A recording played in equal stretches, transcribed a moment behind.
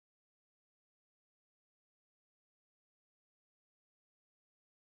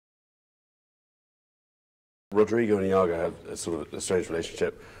Rodrigo and Iago have a sort of a strange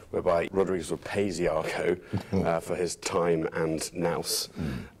relationship whereby Rodrigo sort of pays Iago for his time and nous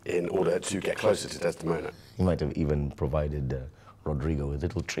in order to get closer to Desdemona. He might have even provided Rodrigo with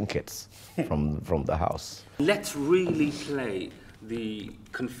little trinkets from the house. Let's really play the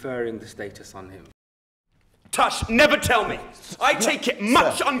conferring the status on him. Tush, never tell me. I take it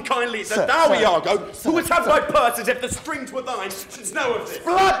much unkindly that thou, Iago, who has had my purse as if the strings were thine, shouldst know of this.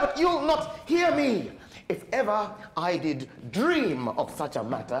 Blood, but you'll not hear me. If ever I did dream of such a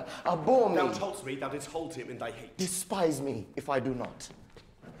matter, abhor me. Thou toldst me thou didst hold him in thy hate. Despise me if I do not.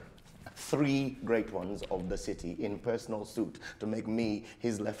 3 great ones of the city in personal suit to make me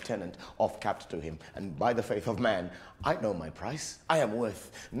his lieutenant off-capped to him. And by the faith of man, I know my price. I am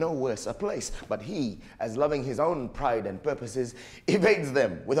worth no worse a place. But he, as loving his own pride and purposes, evades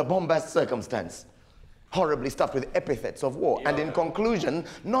them with a bombast circumstance, horribly stuffed with epithets of war, and in conclusion,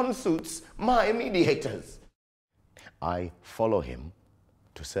 none suits my mediators. I follow him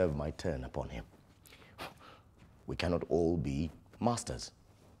to serve my turn upon him. We cannot all be masters.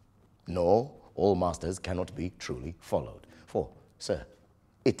 No, all masters cannot be truly followed. For, sir,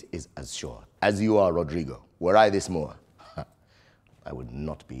 it is as sure as you are Rodrigo. Were I this Moor, I would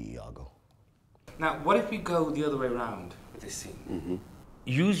not be Iago. Now, what if we go the other way around with this scene?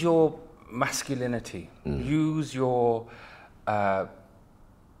 Use your masculinity. Use your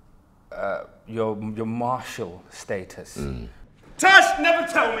martial status. Tush, never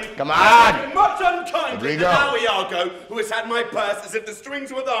tell me. Come on. Much unkindly Rodrigo. that thou, Iago, who has had my purse as if the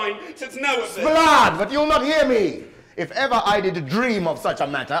strings were thine, shouldst know of this. Blood, but you'll not hear me. If ever I did dream of such a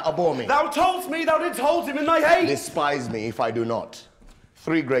matter, abhor me. Thou toldst me thou didst hold him in thy hate. Despise me if I do not.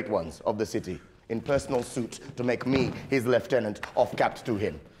 3 great ones of the city in personal suit to make me his lieutenant off-capped to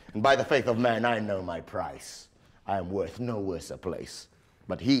him. And by the faith of man, I know my price. I am worth no worse a place.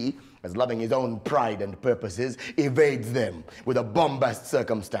 But he, as loving his own pride and purposes, evades them with a bombast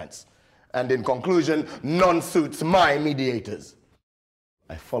circumstance. And in conclusion, none suits my mediators.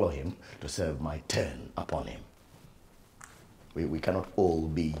 I follow him to serve my turn upon him. We cannot all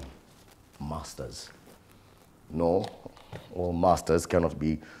be masters. No, all masters cannot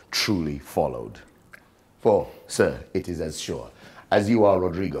be truly followed. For, sir, it is as sure as you are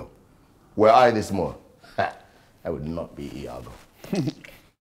Rodrigo. Were I this Moor, I would not be Iago.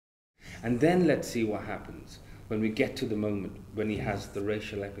 And then let's see what happens when we get to the moment when he has the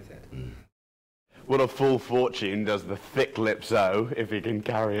racial epithet. What a full fortune does the thick lips owe if he can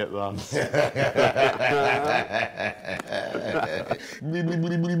carry it thus.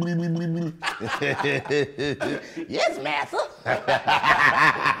 Yes, master.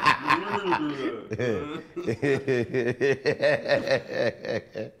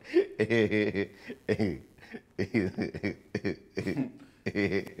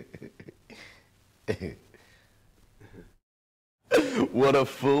 What a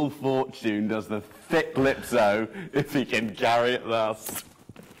full fortune does the thick lips owe if he can carry it thus.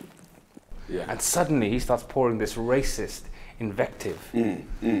 And suddenly he starts pouring this racist invective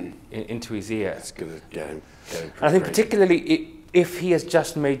into his ear. It's going to get him And I think particularly if he has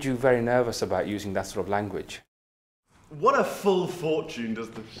just made you very nervous about using that sort of language. What a full fortune does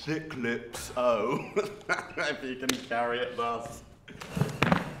the thick lips owe if he can carry it thus.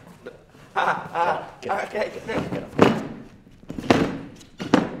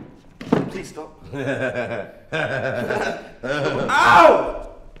 Please stop. Ow!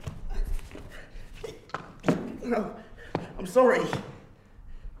 No, I'm sorry.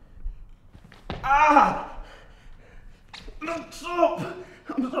 No, stop!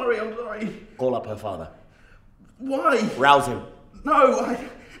 I'm sorry. Call up her father. Why? Rouse him. No,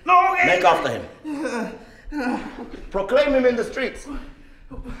 no! Make after him. Proclaim him in the streets.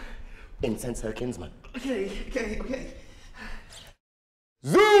 Incense her kinsman. Okay.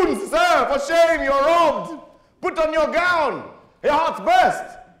 Zoons, sir, for shame, you're robbed. Put on your gown. Your heart's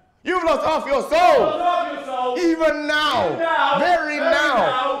burst. You've lost half your soul. Even now, very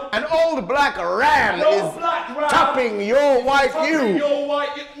now, an old black ram is tapping your white hue.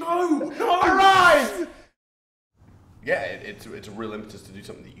 No! Arise! Yeah, it's a real impetus to do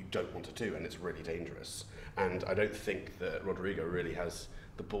something that you don't want to do, and it's really dangerous. And I don't think that Rodrigo really has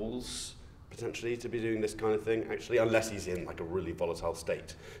the balls, potentially, to be doing this kind of thing, actually, unless he's in like a really volatile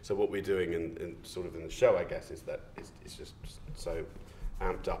state. So what we're doing in sort of in the show, I guess, is that it's just so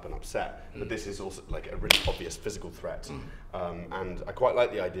amped up and upset. But this is also like a really obvious physical threat. And I quite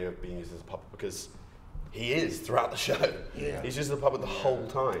like the idea of being used as a puppet because he is throughout the show. Yeah. He's just the puppet the whole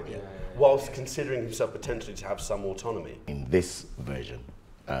time, whilst considering himself potentially to have some autonomy. In this version,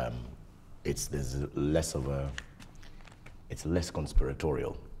 it's less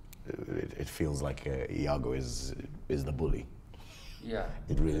conspiratorial. it feels like Iago is the bully. Yeah.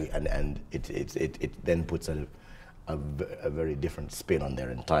 It really, and it then puts a very different spin on their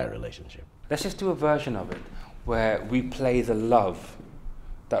entire relationship. Let's just do a version of it where we play the love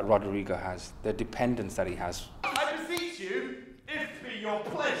that Rodrigo has, the dependence that he has. I beseech you, if it be your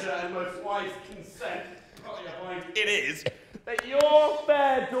pleasure and most wise consent, it is, that your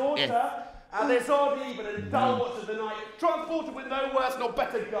fair daughter, and this odd even and dull watch of the night, transported with no worse nor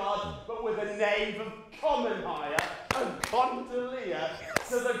better guard, but with a knave of common hire, and gondolier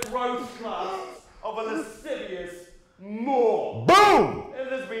to the gross class of a lascivious Moor. Boom! If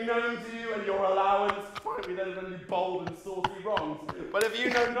this be known to you and your allowance, find me then only bold and saucy wrongs. But if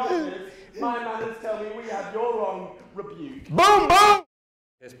you know not this, my manners tell me we have your wrong rebuked. Boom! Boom!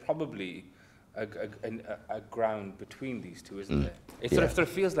 There's probably a ground between these two, isn't there? It sort of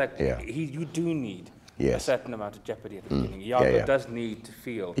feels like you do need a certain amount of jeopardy at the beginning. Iago does need to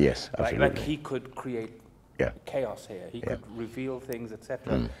feel like he could create chaos here. He could reveal things,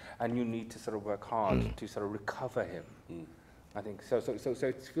 etc. And you need to sort of work hard to sort of recover him. I think so. So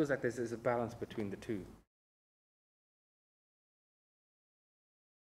it feels like there's a balance between the two.